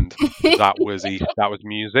concerned that was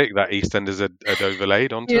music that EastEnders had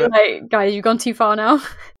overlaid onto You're it. like, guys, you've gone too far now.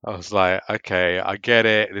 I was like, okay, I get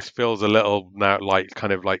it. This feels a little now like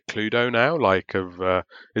kind of like Cluedo now, like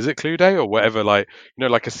is it Cluedo or whatever? Like, you know,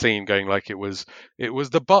 like a scene going like it was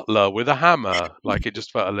the butler with a hammer. Like it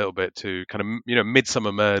just felt a little bit too kind of, you know,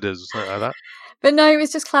 Midsummer Murders or something like that. But no, it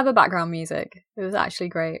was just clever background music. It was actually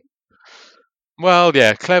great. Well,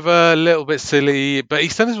 yeah, clever, a little bit silly, but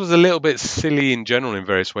EastEnders was a little bit silly in general in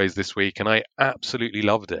various ways this week, and I absolutely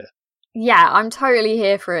loved it. Yeah, I'm totally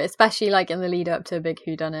here for it, especially like in the lead up to a big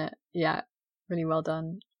whodunit. Yeah, really well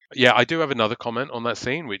done. Yeah, I do have another comment on that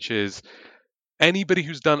scene, which is anybody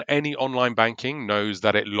who's done any online banking knows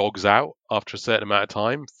that it logs out after a certain amount of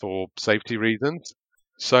time for safety reasons.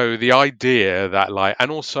 So the idea that like,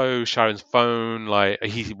 and also Sharon's phone, like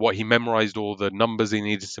he memorized all the numbers he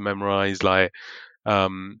needed to memorize. Like,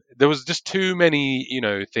 there was just too many, you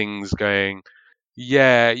know, things going.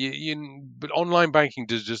 Yeah, but online banking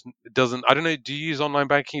just doesn't. I don't know. Do you use online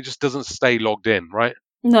banking? It just doesn't stay logged in, right?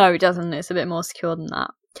 No, it doesn't. It's a bit more secure than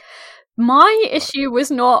that. My issue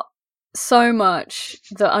was not so much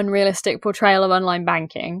the unrealistic portrayal of online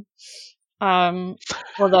banking,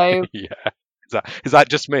 although. Yeah. Is that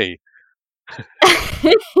just me?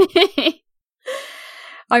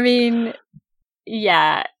 I mean,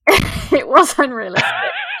 yeah, it was unrealistic.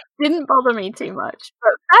 Didn't bother me too much,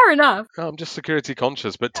 but fair enough. No, I'm just security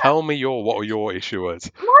conscious, but tell me what your issue was.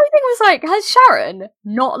 My thing was like, has Sharon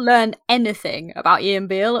not learned anything about Ian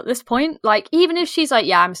Beale at this point? Like, even if she's like,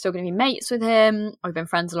 yeah, I'm still going to be mates with him, I've been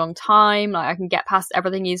friends a long time, like, I can get past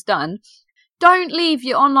everything he's done. Don't leave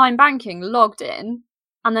your online banking logged in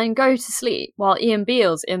and then go to sleep while Ian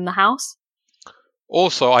Beale's in the house.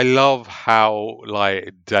 Also, I love how,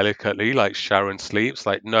 like, delicately, like, Sharon sleeps.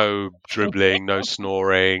 Like, no dribbling, no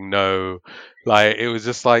snoring, no... Like, it was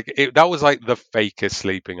just like... that was, like, the fakest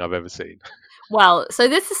sleeping I've ever seen. Well, so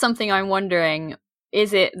this is something I'm wondering.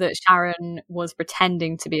 Is it that Sharon was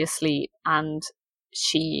pretending to be asleep and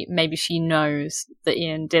maybe she knows that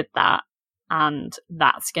Ian did that and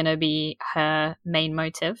that's going to be her main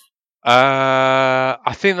motive?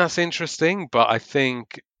 I think that's interesting, but I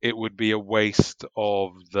think it would be a waste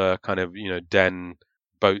of the kind of, Den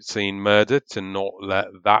boat scene murder to not let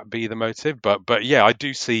that be the motive. But yeah, I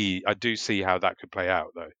do see how that could play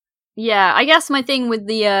out, though. Yeah, I guess my thing with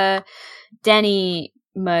the Denny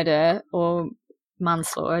murder or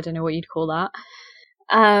manslaughter, I don't know what you'd call that,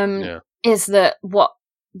 is that what,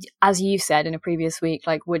 as you said in a previous week,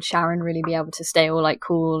 like, would Sharon really be able to stay all like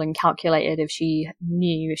cool and calculated if she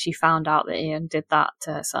found out that Ian did that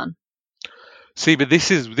to her son? See, but this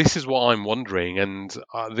is what I'm wondering, and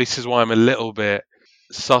this is why I'm a little bit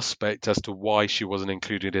suspect as to why she wasn't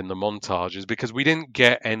included in the montages, because we didn't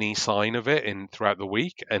get any sign of it throughout the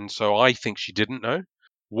week, and so I think she didn't know.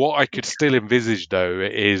 What I could still envisage, though,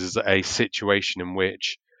 is a situation in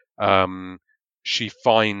which she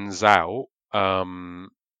finds out, and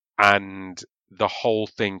the whole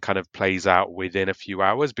thing kind of plays out within a few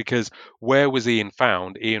hours. Because where was Ian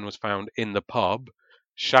found? Ian was found in the pub.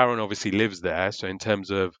 Sharon obviously lives there, so in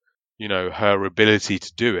terms of her ability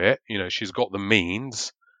to do it, she's got the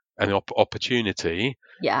means and the opportunity.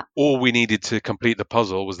 Yeah. All we needed to complete the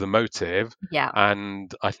puzzle was the motive. Yeah.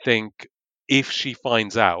 And I think if she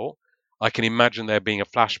finds out, I can imagine there being a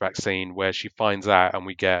flashback scene where she finds out and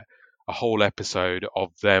we get a whole episode of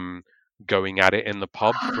them going at it in the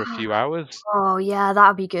pub for a few hours. Oh yeah, that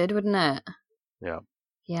would be good, wouldn't it? Yeah.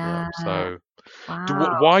 So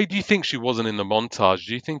wow. why do you think she wasn't in the montage?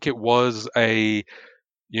 Do you think it was a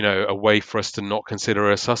way for us to not consider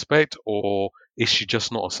her a suspect, or is she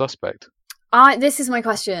just not a suspect? This is my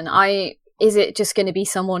question. Is it just going to be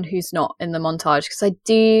someone who's not in the montage? Because I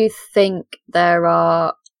do think there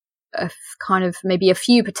are kind of maybe a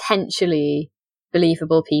few potentially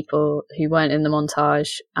believable people who weren't in the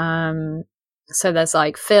montage. So there's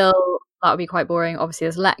like Phil, that would be quite boring. Obviously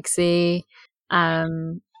there's Lexi.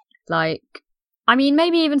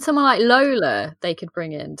 Maybe even someone like Lola they could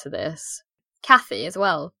bring into this. Kathy as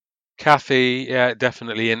well. Kathy, yeah,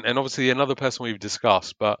 definitely. And obviously another person we've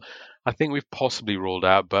discussed, but I think we've possibly ruled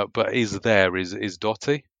out, but is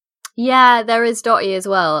Dottie. Yeah, there is Dottie as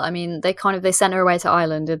well. I mean, they sent her away to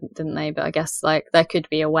Ireland, didn't they? But I guess like there could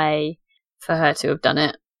be a way for her to have done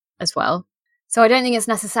it as well. So I don't think it's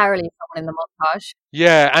necessarily someone in the montage.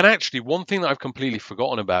 Yeah, and actually one thing that I've completely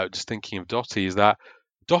forgotten about, just thinking of Dottie, is that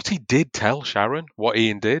Dottie did tell Sharon what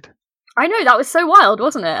Ian did. I know, that was so wild,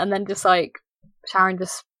 wasn't it? And then just like Sharon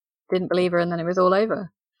just didn't believe her and then it was all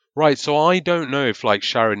over. Right, so I don't know if like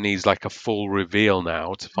Sharon needs like a full reveal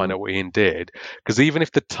now to find out what Ian did, because even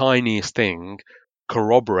if the tiniest thing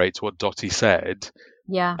corroborates what Dottie said,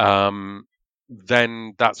 then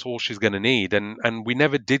that's all she's going to need, and we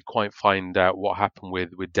never did quite find out what happened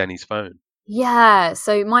with Denny's phone. Yeah,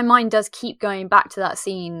 so my mind does keep going back to that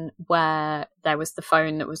scene where there was the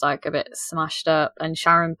phone that was like a bit smashed up and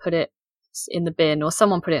Sharon put it in the bin, or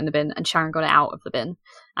someone put it in the bin and Sharon got it out of the bin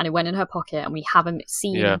and it went in her pocket and we haven't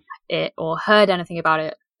seen it or heard anything about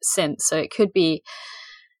it since. So it could be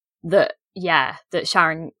that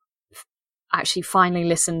Sharon actually finally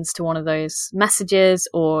listens to one of those messages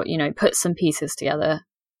or, puts some pieces together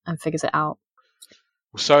and figures it out.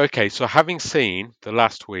 So having seen the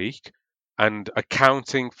last week and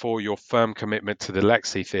accounting for your firm commitment to the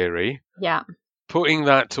Lexi theory, putting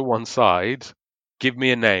that to one side, give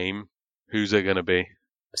me a name. Who's it going to be?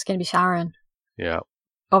 It's going to be Sharon. Yeah.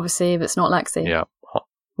 Obviously, if it's not Lexi. Yeah.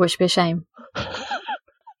 Which would be a shame.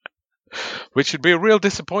 Which would be a real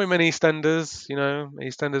disappointment, EastEnders,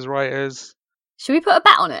 EastEnders writers. Should we put a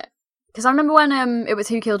bet on it? Because I remember when it was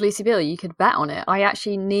Who Killed Lucy Beale, you could bet on it. I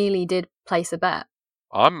actually nearly did place a bet.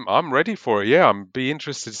 I'm ready for it. Yeah, I'm be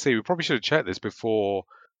interested to see. We probably should have checked this before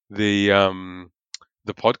the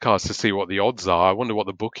podcast to see what the odds are. I wonder what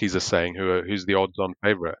the bookies are saying. Who's the odds-on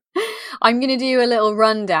favourite? I'm going to do a little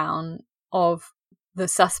rundown of the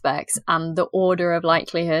suspects and the order of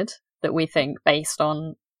likelihood that we think based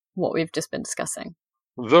on what we've just been discussing.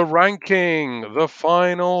 The ranking, the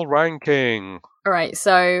final ranking. All right,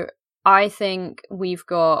 so I think we've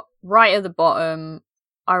got right at the bottom.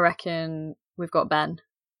 I reckon we've got Ben.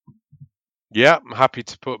 Yeah, I'm happy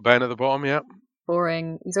to put Ben at the bottom. Yeah.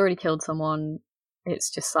 Boring. He's already killed someone. It's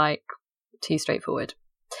just like too straightforward.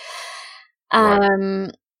 Right.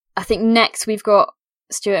 I think next we've got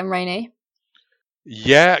Stuart and Rainey.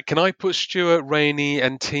 Yeah, can I put Stuart, Rainey,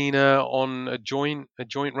 and Tina on a joint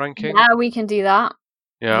ranking? Yeah, we can do that.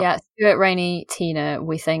 Yeah. Yeah, Stuart, Rainey, Tina,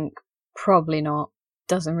 we think probably not.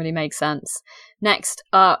 Doesn't really make sense. Next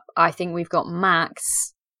up, I think we've got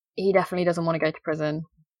Max. He definitely doesn't want to go to prison.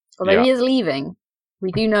 Although he is leaving.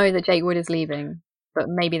 We do know that Jake Wood is leaving, but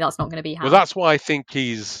maybe that's not going to be how. Well, that's why I think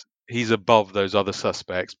he's above those other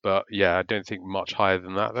suspects, but yeah, I don't think much higher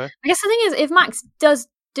than that, though. I guess the thing is, if Max does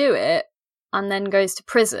do it and then goes to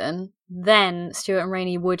prison, then Stuart and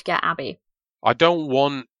Rainey would get Abby. I don't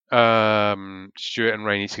want Stuart and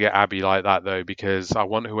Rainey to get Abby like that, though, because I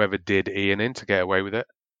want whoever did Ian in to get away with it.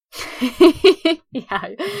 Yeah,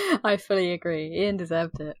 I fully agree. Ian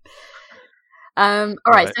deserved it. All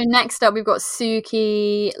right, so next up we've got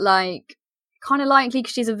Suki. Like, kind of likely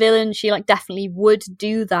because she's a villain, she like definitely would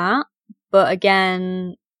do that, but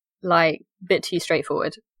again, like, a bit too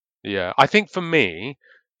straightforward. Yeah, I think for me,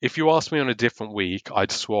 if you asked me on a different week,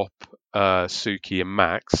 I'd swap Suki and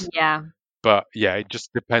Max. Yeah. But yeah, it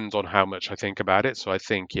just depends on how much I think about it. So I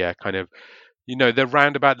think, yeah, kind of, they're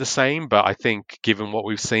round about the same, but I think given what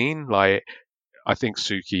we've seen, like, I think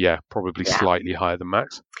Suki, probably slightly higher than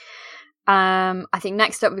Max. I think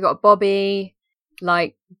next up we've got Bobby.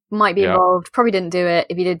 Like, might be involved, probably didn't do it.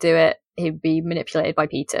 If he did do it, he'd be manipulated by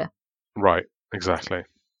Peter. Right, exactly.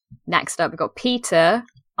 Next up we've got Peter.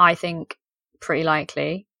 I think pretty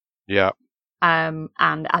likely. Yeah. And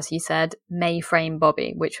as you said, may frame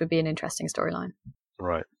Bobby, which would be an interesting storyline.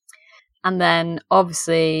 Right. And then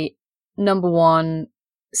obviously number one,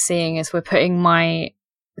 seeing as we're putting my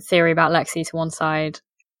theory about Lexi to one side,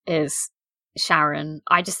 is Sharon.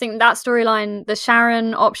 I just think that storyline, the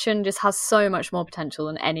Sharon option, just has so much more potential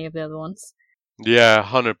than any of the other ones. Yeah,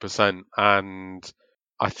 100%. And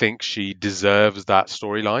I think she deserves that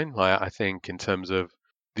storyline. I think in terms of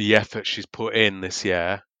the effort she's put in this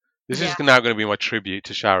year, this is now going to be my tribute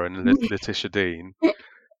to Sharon and Letitia Dean.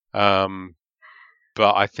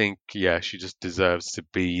 But I think, she just deserves to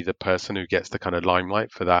be the person who gets the kind of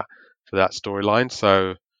limelight for that storyline.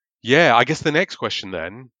 So, yeah, I guess the next question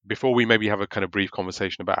then, before we maybe have a kind of brief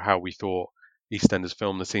conversation about how we thought EastEnders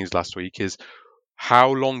filmed the scenes last week, is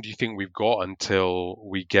how long do you think we've got until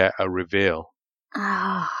we get a reveal?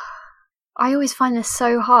 I always find this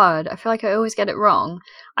so hard. I feel like I always get it wrong.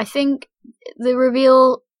 I think the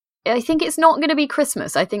reveal, I think it's not going to be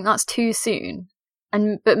Christmas. I think that's too soon.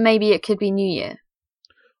 But maybe it could be New Year.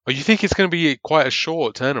 Oh, you think it's going to be quite a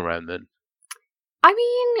short turnaround then? I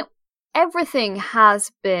mean, everything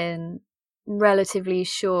has been relatively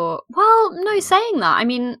short. Well, no, saying that, I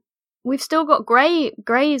mean, we've still got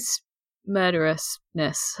Grey's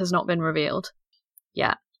murderousness has not been revealed.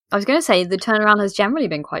 Yeah. I was going to say the turnaround has generally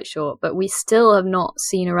been quite short, but we still have not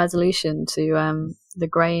seen a resolution to the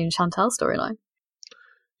Grey and Chantel storyline.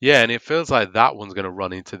 Yeah, and it feels like that one's going to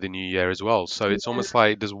run into the new year as well. So it's almost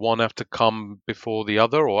like, does one have to come before the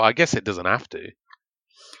other? Or I guess it doesn't have to.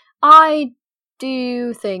 I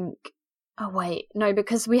do think... Oh, wait. No,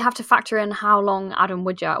 because we have to factor in how long Adam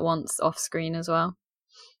Woodyatt wants off screen as well.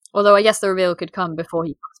 Although I guess the reveal could come before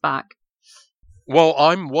he comes back. Well,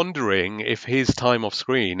 I'm wondering if his time off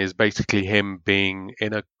screen is basically him being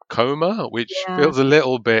in a coma, which feels a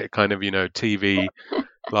little bit kind of, TV...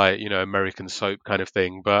 like, American soap kind of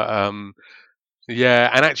thing. But, yeah.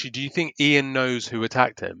 And actually, do you think Ian knows who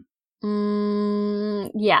attacked him?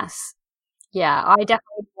 Yes. Yeah, I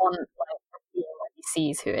definitely want Ian when he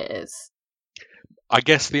sees who it is. I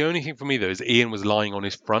guess the only thing for me, though, is Ian was lying on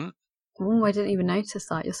his front. Oh, I didn't even notice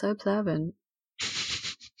that. You're so observant.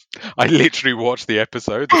 I literally watched the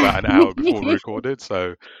episodes about an hour before we recorded,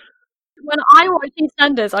 so... When I watch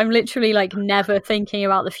EastEnders, I'm literally like never thinking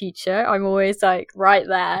about the future. I'm always like right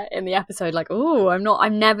there in the episode, like, oh,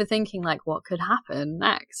 I'm never thinking like what could happen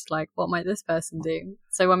next, like what might this person do.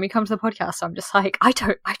 So when we come to the podcast, I'm just like, I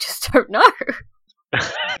just don't know.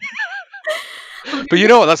 But you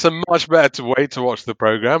know what? That's a much better way to watch the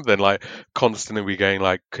program than like constantly be going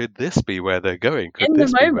like, could this be where they're going? Could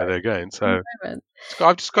this be where they're going? So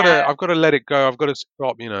I've just got to, I've got to let it go. I've got to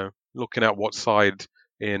stop, looking at what side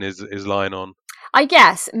Ian is lying on. I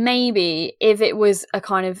guess maybe if it was a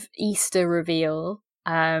kind of Easter reveal,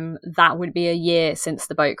 that would be a year since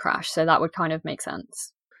the boat crash, so that would kind of make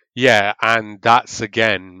sense. Yeah, and that's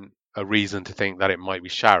again a reason to think that it might be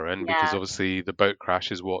Sharon, because obviously the boat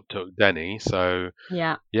crash is what took Denny. So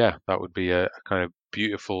yeah, that would be a kind of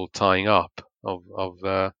beautiful tying up of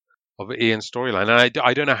Ian's storyline. And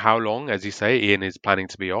I don't know how long, as you say, Ian is planning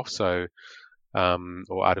to be off. So,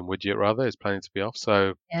 or Adam Widget rather is planning to be off.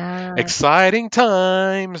 So Yeah. exciting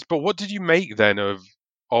times. But what did you make then of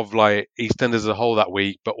like EastEnders as a whole that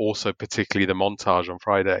week, but also particularly the montage on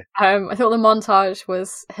Friday? I thought the montage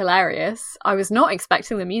was hilarious. I was not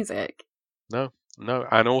expecting the music. No,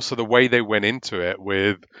 and also the way they went into it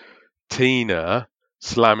with Tina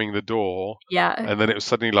slamming the door. Yeah. And then it was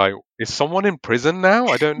suddenly like, is someone in prison now?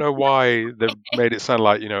 I don't know why they've made it sound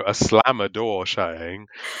like, a slammer door shouting.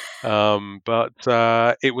 But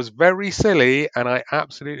it was very silly and I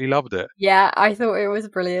absolutely loved it. Yeah, I thought it was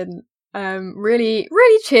brilliant. Really,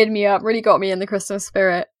 really cheered me up, really got me in the Christmas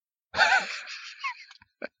spirit.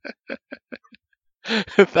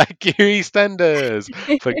 Thank you,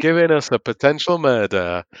 EastEnders, for giving us a potential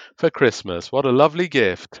murder for Christmas. What a lovely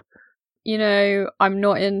gift. I'm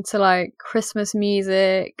not into like Christmas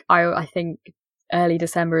music. I think early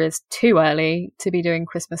December is too early to be doing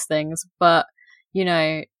Christmas things, but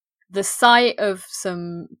the sight of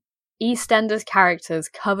some EastEnders characters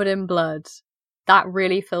covered in blood, that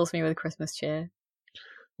really fills me with Christmas cheer.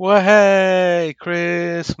 Well, hey,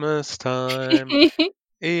 Christmas time.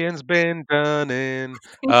 Ian's been done in.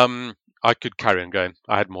 I could carry on going.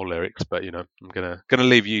 I had more lyrics, but I'm gonna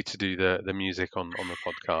leave you to do the music on the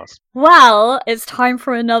podcast. Well, it's time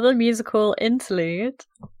for another musical interlude.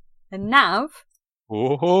 And Nav,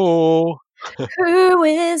 oh, who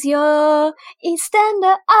is your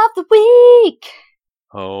EastEnder of the week?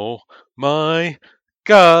 Oh my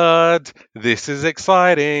God, this is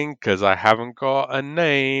exciting because I haven't got a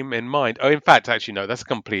name in mind. Oh, in fact, actually, no, that's a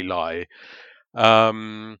complete lie.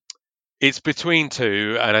 It's between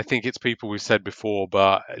two, and I think it's people we've said before,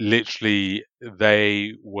 but literally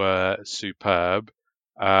they were superb.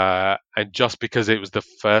 And just because it was the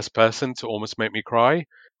first person to almost make me cry,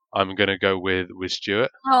 I'm going to go with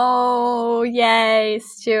Stuart. Oh, yay,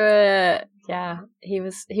 Stuart. Yeah, he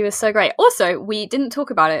was so great. Also, we didn't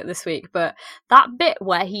talk about it this week, but that bit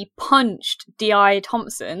where he punched D.I.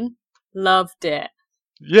 Thompson, loved it.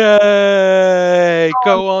 Yay!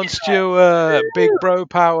 Go on, Stuart! Big bro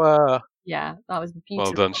power! Yeah, that was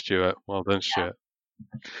beautiful. Well done, Stuart. Well done, Stuart.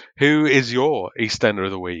 Yeah. Who is your EastEnder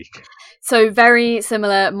of the week? So very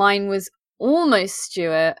similar. Mine was almost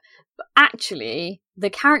Stuart, but actually,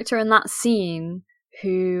 the character in that scene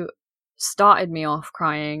who started me off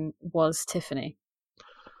crying was Tiffany.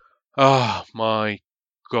 Oh my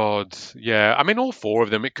God. Yeah, I mean, all four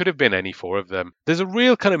of them. It could have been any four of them. There's a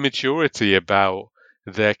real kind of maturity about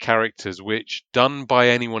their characters which done by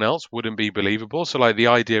anyone else wouldn't be believable. So like the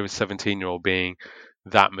idea of a 17-year-old being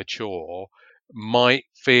that mature might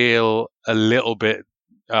feel a little bit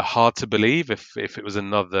hard to believe if it was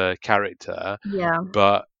another character. Yeah.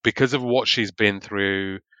 But because of what she's been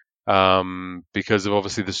through, because of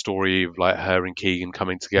obviously the story of like her and Keegan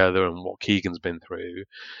coming together and what Keegan's been through,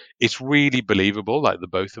 it's really believable, like the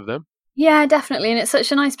both of them. Yeah, definitely. And it's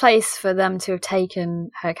such a nice place for them to have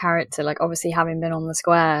taken her character, like obviously having been on the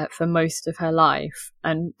square for most of her life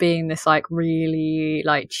and being this like really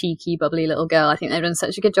like cheeky, bubbly little girl. I think they've done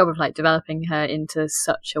such a good job of like developing her into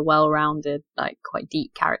such a well-rounded, like quite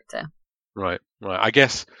deep character. Right. I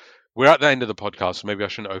guess we're at the end of the podcast, so maybe I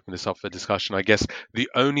shouldn't open this up for discussion. I guess the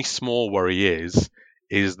only small worry is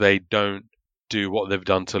they don't do what they've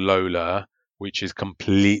done to Lola, which is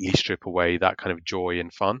completely strip away that kind of joy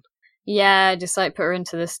and fun. Yeah, just like put her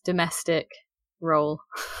into this domestic role.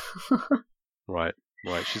 Right.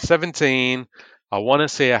 She's 17. I want to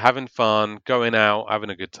see her having fun, going out, having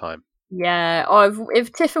a good time. Yeah. Or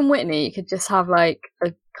if Tiff and Whitney could just have like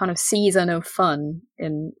a kind of season of fun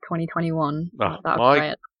in 2021. Oh,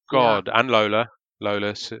 my God. Yeah. And Lola,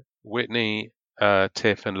 Whitney,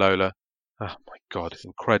 Tiff and Lola. Oh my God, it's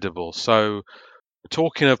incredible. So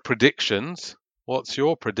talking of predictions, what's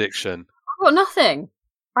your prediction? I've got nothing.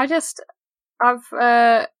 I've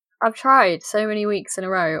tried so many weeks in a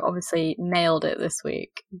row, obviously nailed it this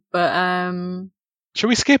week, but should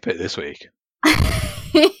we skip it this week?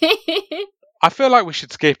 I feel like we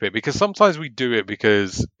should skip it because sometimes we do it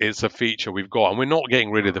because it's a feature we've got and we're not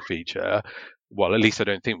getting rid of the feature. Well, at least I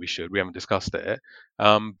don't think we should. We haven't discussed it.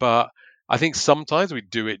 But I think sometimes we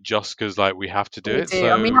do it just because like we have to do it.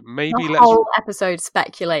 So and we have maybe let's whole episode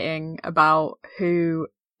speculating about who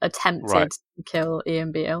attempted to kill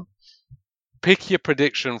Ian Beale. Pick your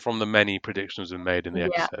prediction from the many predictions we've made in the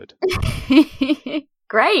episode.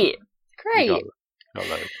 Great.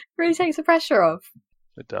 Got Really takes the pressure off.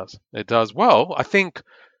 It does. Well, I think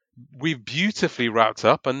we've beautifully wrapped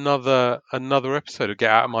up another episode of Get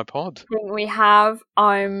Out of My Pod. I think we have.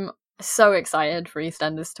 I'm so excited for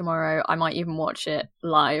EastEnders tomorrow. I might even watch it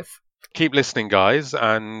live. Keep listening, guys,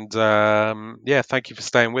 and thank you for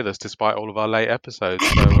staying with us despite all of our late episodes.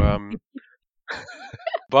 So,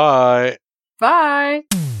 bye. Bye.